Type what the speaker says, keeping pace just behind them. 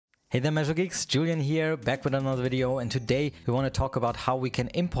Hey there Measure Geeks, Julian here, back with another video, and today we want to talk about how we can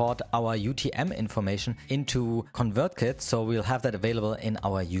import our UTM information into ConvertKit, so we'll have that available in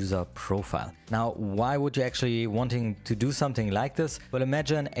our user profile. Now, why would you actually wanting to do something like this? Well,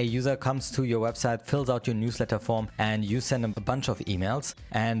 imagine a user comes to your website, fills out your newsletter form, and you send him a bunch of emails,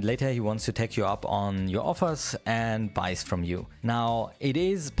 and later he wants to take you up on your offers and buys from you. Now, it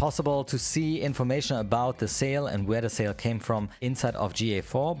is possible to see information about the sale and where the sale came from inside of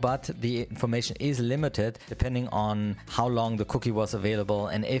GA4, but the information is limited depending on how long the cookie was available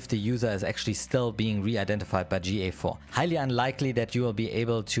and if the user is actually still being re-identified by GA4. Highly unlikely that you will be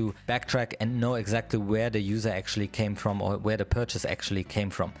able to backtrack and know exactly where the user actually came from or where the purchase actually came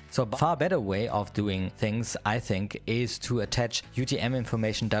from. So a far better way of doing things, I think, is to attach UTM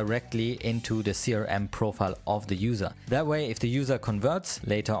information directly into the CRM profile of the user. That way, if the user converts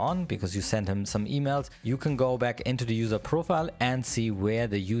later on, because you send him some emails, you can go back into the user profile and see where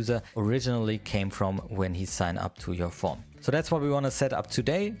the user originally came from when he signed up to your form. So that's what we want to set up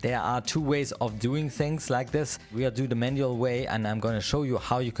today. There are two ways of doing things like this. We'll do the manual way, and I'm going to show you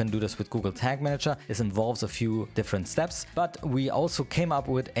how you can do this with Google Tag Manager. This involves a few different steps, but we also came up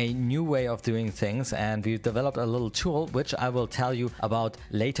with a new way of doing things, and we've developed a little tool which I will tell you about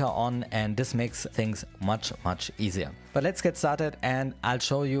later on, and this makes things much easier. But let's get started, and I'll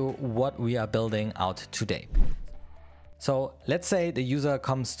show you what we are building out today. So let's say the user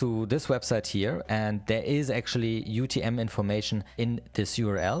comes to this website here and there is actually UTM information in this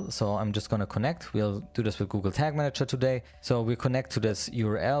URL. So I'm just going to connect. We'll do this with Google Tag Manager today. So we connect to this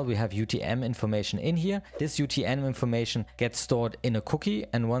URL. We have UTM information in here. This UTM information gets stored in a cookie.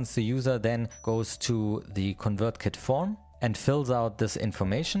 And once the user then goes to the ConvertKit form and fills out this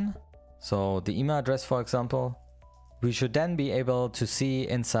information, so the email address, for example, we should then be able to see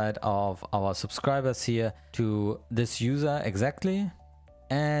inside of our subscribers here to this user exactly.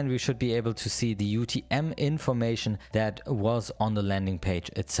 And we should be able to see the UTM information that was on the landing page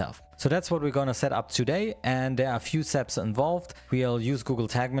itself. So that's what we're going to set up today. And there are a few steps involved. We'll use Google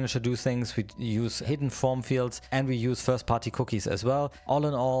Tag Manager to do things. We use hidden form fields and we use first-party cookies as well. All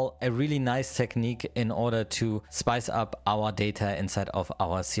in all, a really nice technique in order to spice up our data inside of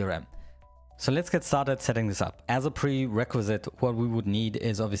our CRM. So let's get started setting this up. As a prerequisite, what we would need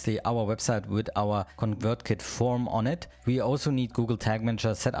is obviously our website with our ConvertKit form on it. We also need Google Tag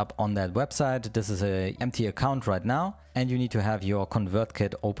Manager set up on that website. This is an empty account right now, and you need to have your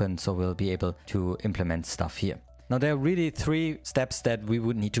ConvertKit open so we'll be able to implement stuff here. Now, there are really three steps that we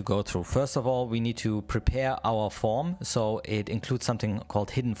would need to go through. First of all, we need to prepare our form. So it includes something called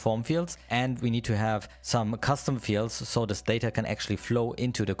hidden form fields, and we need to have some custom fields so this data can actually flow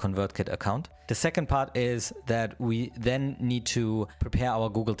into the ConvertKit account. The second part is that we then need to prepare our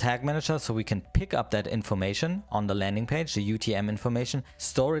Google Tag Manager so we can pick up that information on the landing page, the UTM information,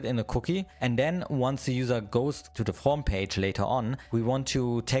 store it in a cookie, and then once the user goes to the form page later on, we want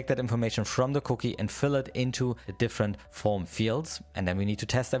to take that information from the cookie and fill it into the different form fields, and then we need to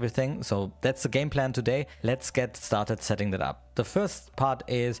test everything. So that's the game plan today. Let's get started setting that up. The first part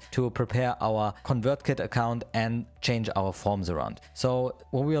is to prepare our ConvertKit account and change our forms around. So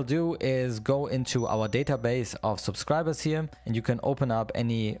what we'll do is go into our database of subscribers here, and you can open up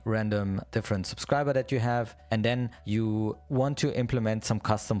any random different subscriber that you have, and then you want to implement some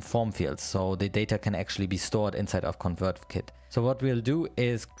custom form fields so the data can actually be stored inside of ConvertKit. So what we'll do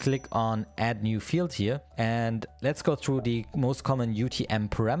is click on add new field here, and let's go through the most common UTM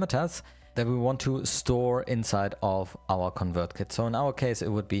parameters that we want to store inside of our ConvertKit. So in our case, it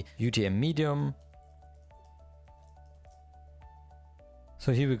would be UTM medium.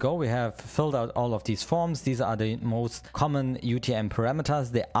 So here we go. We have filled out all of these forms. These are the most common UTM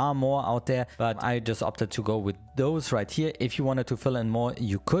parameters. There are more out there, but I just opted to go with those right here. If you wanted to fill in more,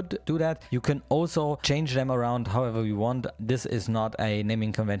 you could do that. You can also change them around however you want. This is not a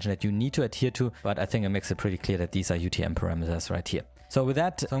naming convention that you need to adhere to, but I think it makes it pretty clear that these are UTM parameters right here. So with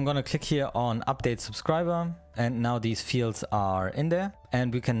that, I'm going to click here on update subscriber, and now these fields are in there,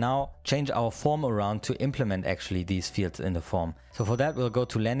 and we can now change our form around to implement actually these fields in the form. So for that, we'll go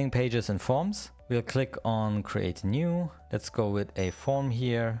to landing pages and forms. We'll click on create new. Let's go with a form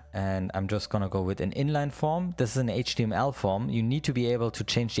here, and I'm just going to go with an inline form. This is an HTML form. You need to be able to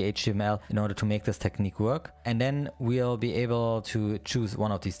change the HTML in order to make this technique work. And then we'll be able to choose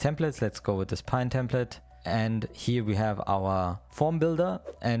one of these templates. Let's go with this Pine template. And here we have our form builder,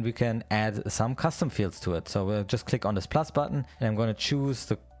 and we can add some custom fields to it. So we'll just click on this plus button, and I'm going to choose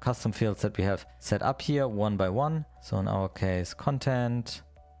the custom fields that we have set up here one by one. So in our case, content,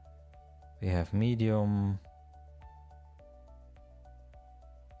 we have medium,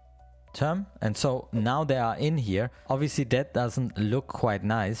 term. And so now they are in here. Obviously that doesn't look quite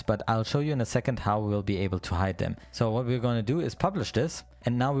nice, but I'll show you in a second how we'll be able to hide them. So what we're going to do is publish this.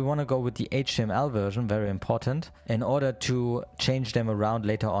 And now we want to go with the HTML version, very important, in order to change them around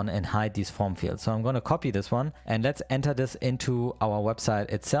later on and hide these form fields. So I'm going to copy this one and let's enter this into our website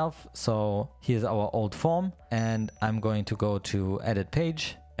itself. So here's our old form and I'm going to go to edit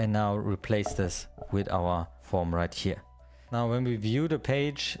page and now replace this with our form right here. Now when we view the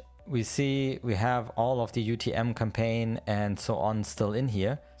page, we see we have all of the UTM campaign and so on still in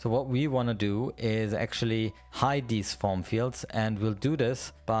here. So what we want to do is actually hide these form fields, and we'll do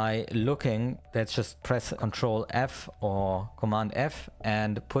this by looking, let's just press Control F or Command F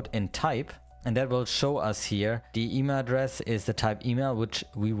and put in type. And that will show us here the email address is the type email, which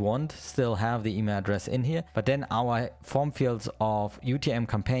we won't still have the email address in here. But then our form fields of UTM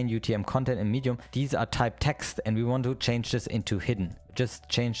campaign, UTM content and medium, these are type text and we want to change this into hidden. Just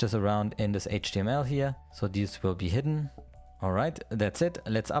change this around in this HTML here. So these will be hidden. All right, that's it.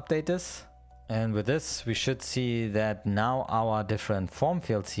 Let's update this. And with this, we should see that now our different form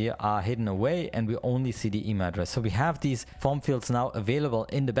fields here are hidden away and we only see the email address. So we have these form fields now available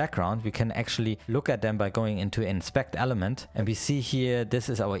in the background. We can actually look at them by going into inspect element. And we see here, this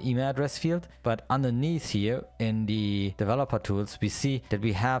is our email address field. But underneath here in the developer tools, we see that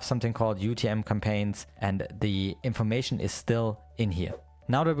we have something called UTM campaigns and the information is still in here.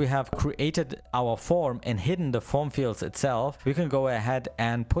 Now that we have created our form and hidden the form fields itself, we can go ahead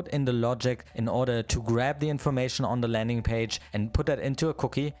and put in the logic in order to grab the information on the landing page and put that into a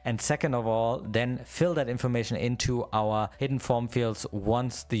cookie. And second of all, then fill that information into our hidden form fields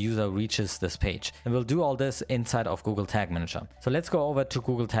once the user reaches this page. And we'll do all this inside of Google Tag Manager. So let's go over to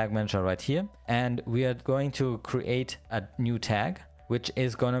Google Tag Manager right here. And we are going to create a new tag, which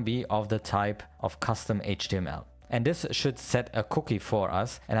is going to be of the type of custom HTML. And this should set a cookie for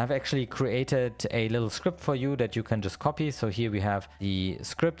us. And I've actually created a little script for you that you can just copy. So here we have the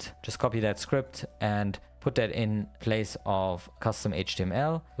script. Just copy that script and put that in place of custom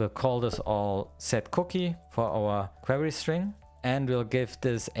HTML. We'll call this all set cookie for our query string. And we'll give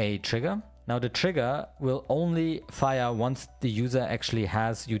this a trigger. Now the trigger will only fire once the user actually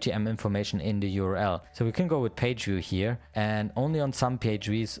has UTM information in the URL. So we can go with page view here and only on some page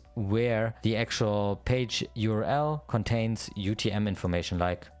views where the actual page URL contains UTM information,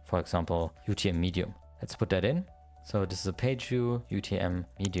 like for example, UTM medium. Let's put that in. So this is a page view UTM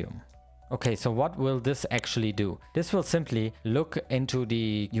medium. Okay, so what will this actually do? This will simply look into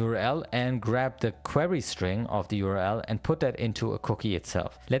the URL and grab the query string of the URL and put that into a cookie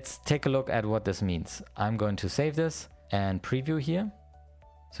itself. Let's take a look at what this means. I'm going to save this and preview here.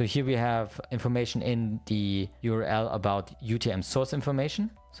 So here we have information in the URL about UTM source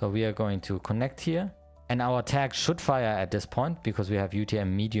information. So we are going to connect here. And our tag should fire at this point because we have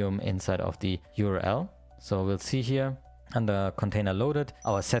UTM medium inside of the URL. So we'll see here. Under container loaded,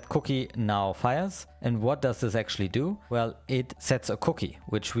 our set cookie now fires. And what does this actually do? Well, it sets a cookie,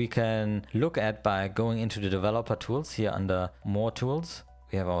 which we can look at by going into the developer tools here under more tools.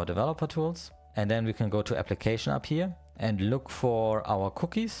 We have our developer tools, and then we can go to application up here and look for our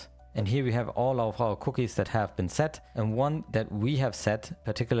cookies. And here we have all of our cookies that have been set. And one that we have set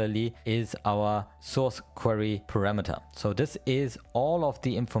particularly is our source query parameter. So this is all of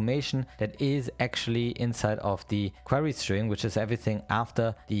the information that is actually inside of the query string, which is everything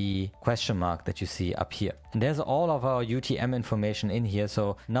after the question mark that you see up here. And there's all of our UTM information in here,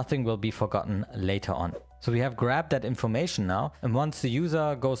 so nothing will be forgotten later on. So we have grabbed that information now, and once the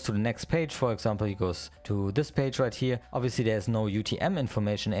user goes to the next page, for example, he goes to this page right here, obviously there's no UTM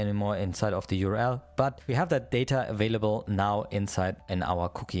information anymore inside of the URL, but we have that data available now inside in our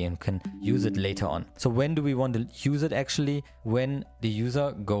cookie and can use it later on. So when do we want to use it actually? When the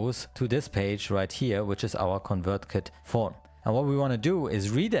user goes to this page right here, which is our ConvertKit form. And what we want to do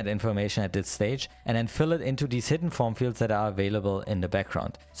is read that information at this stage and then fill it into these hidden form fields that are available in the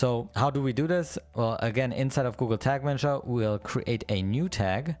background. So how do we do this? Well, again, inside of Google Tag Manager, we'll create a new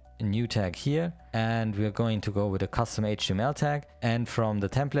tag here, and we're going to go with a custom HTML tag. And from the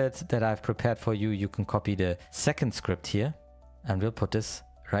template that I've prepared for you, you can copy the second script here, and we'll put this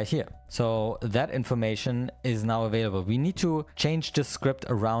right here. So that information is now available. We need to change this script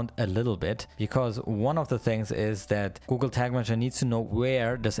around a little bit because one of the things is that Google Tag Manager needs to know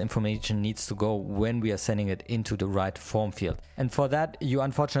where this information needs to go when we are sending it into the right form field. And for that, you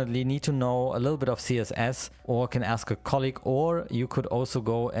unfortunately need to know a little bit of CSS or can ask a colleague, or you could also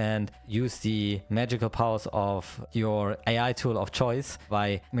go and use the magical powers of your AI tool of choice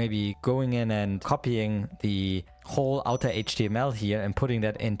by maybe going in and copying the whole outer HTML here and putting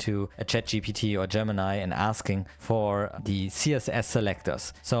that into a ChatGPT or Gemini and asking for the CSS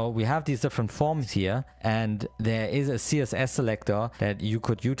selectors. So we have these different forms here, and there is a CSS selector that you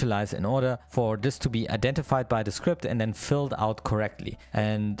could utilize in order for this to be identified by the script and then filled out correctly.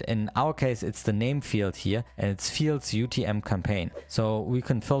 And in our case, it's the name field here, and it's fields UTM campaign. So we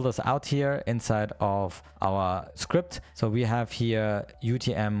can fill this out here inside of our script. So we have here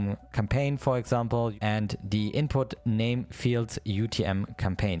UTM campaign, for example, and the input name fields UTM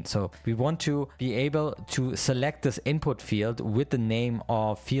campaign. So we want to be able to select this input field with the name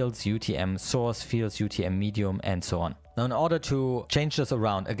of fields UTM source, fields UTM medium, and so on. Now, in order to change this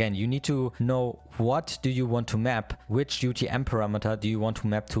around, again, you need to know what do you want to map, which UTM parameter do you want to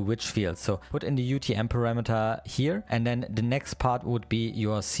map to which field. So put in the UTM parameter here, and then the next part would be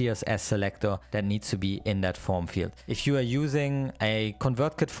your CSS selector that needs to be in that form field. If you are using a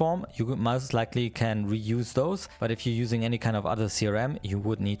ConvertKit form, you most likely can reuse those, but if you're using any kind of other CRM, you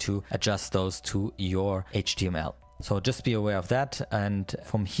would need to adjust those to your HTML. So just be aware of that, and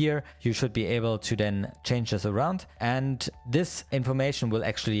from here you should be able to then change this around, and this information will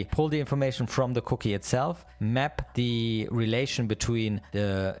actually pull the information from the cookie itself, map the relation between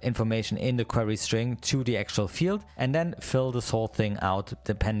the information in the query string to the actual field, and then fill this whole thing out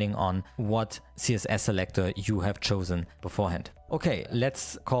depending on what CSS selector you have chosen beforehand. Okay,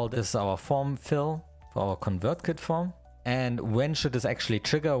 let's call this our form fill for our ConvertKit form. And when should this actually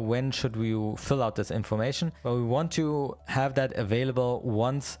trigger? When should we fill out this information? Well, we want to have that available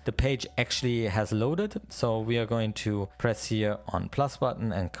once the page actually has loaded. So we are going to press here on plus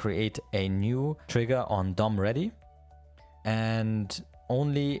button and create a new trigger on DOM ready. And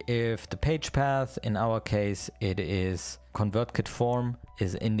only if the page path, in our case, it is ConvertKit form,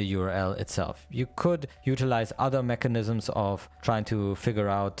 is in the URL itself. You could utilize other mechanisms of trying to figure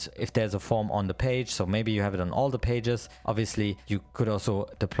out if there's a form on the page. So maybe you have it on all the pages. Obviously, you could also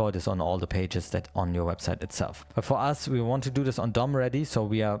deploy this on all the pages that on your website itself. But for us, we want to do this on DOM ready, so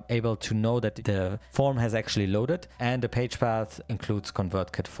we are able to know that the form has actually loaded, and the page path includes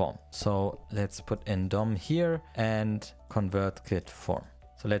ConvertKit form. So let's put in DOM here and ConvertKit form.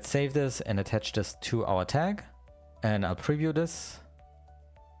 So let's save this and attach this to our tag, and I'll preview this.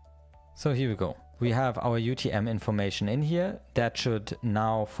 So here we go. We have our UTM information in here. That should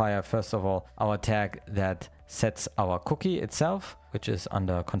now fire, first of all, our tag that sets our cookie itself, which is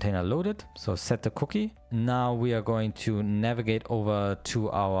under container loaded. So set the cookie. Now we are going to navigate over to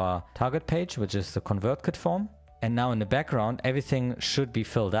our target page, which is the ConvertKit form. And now in the background, everything should be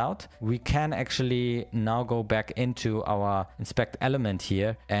filled out. We can actually now go back into our inspect element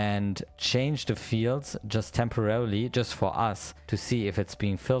here and change the fields just temporarily, just for us to see if it's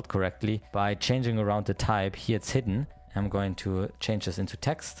being filled correctly by changing around the type. Here it's hidden. I'm going to change this into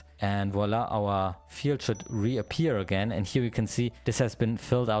text, and voila, our field should reappear again. And here we can see this has been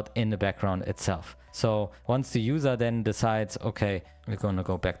filled out in the background itself. So once the user then decides, okay, we're going to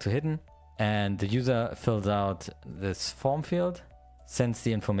go back to hidden, and the user fills out this form field, sends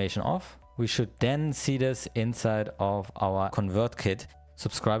the information off, we should then see this inside of our ConvertKit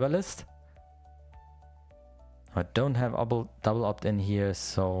subscriber list. I don't have double opt-in here,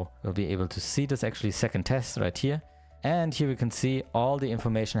 so we'll be able to see this actually second test right here. And here we can see all the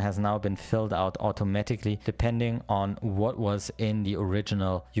information has now been filled out automatically depending on what was in the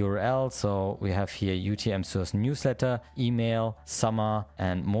original URL. So we have here UTM source newsletter, email, summer,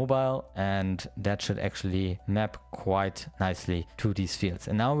 and mobile, and that should actually map quite nicely to these fields.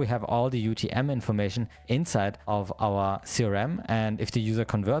 And now we have all the UTM information inside of our CRM, and if the user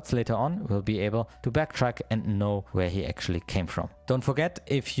converts later on, we'll be able to backtrack and know where he actually came from. Don't forget,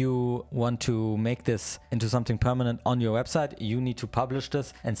 if you want to make this into something permanent on your website, you need to publish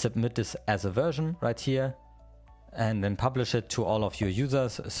this and submit this as a version right here, and then publish it to all of your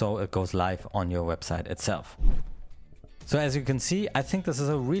users so it goes live on your website itself. So as you can see, I think this is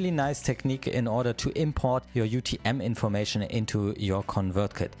a really nice technique in order to import your UTM information into your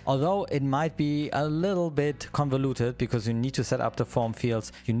ConvertKit. Although it might be a little bit convoluted because you need to set up the form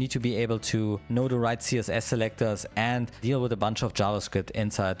fields, you need to be able to know the right CSS selectors and deal with a bunch of JavaScript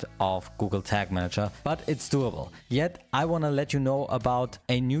inside of Google Tag Manager, but it's doable. Yet I want to let you know about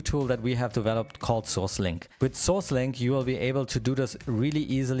a new tool that we have developed called SourceLink. With SourceLink, you will be able to do this really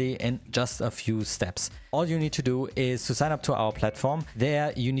easily in just a few steps. All you need to do is to sign up to our platform.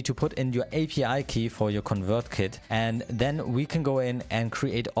 There you need to put in your API key for your ConvertKit, and then we can go in and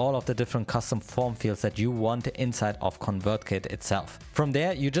create all of the different custom form fields that you want inside of ConvertKit itself. From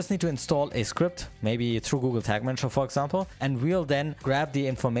there, you just need to install a script, maybe through Google Tag Manager, for example, and we'll then grab the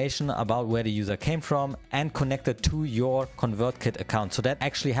information about where the user came from and connect it to your ConvertKit account. So that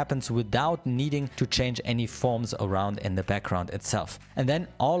actually happens without needing to change any forms around in the background itself. And then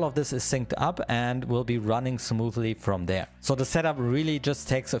all of this is synced up and will be running smoothly from there. So the setup really just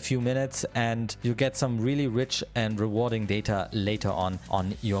takes a few minutes and you get some really rich and rewarding data later on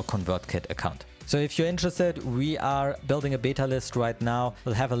your ConvertKit account. So if you're interested, we are building a beta list right now.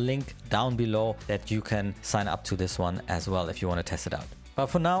 We'll have a link down below that you can sign up to this one as well if you want to test it out. But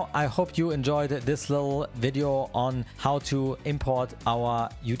for now, I hope you enjoyed this little video on how to import our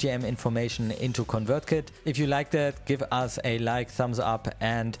UTM information into ConvertKit. If you liked it, give us a like, thumbs up,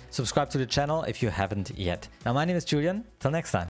 and subscribe to the channel if you haven't yet. Now, my name is Julian. Till next time.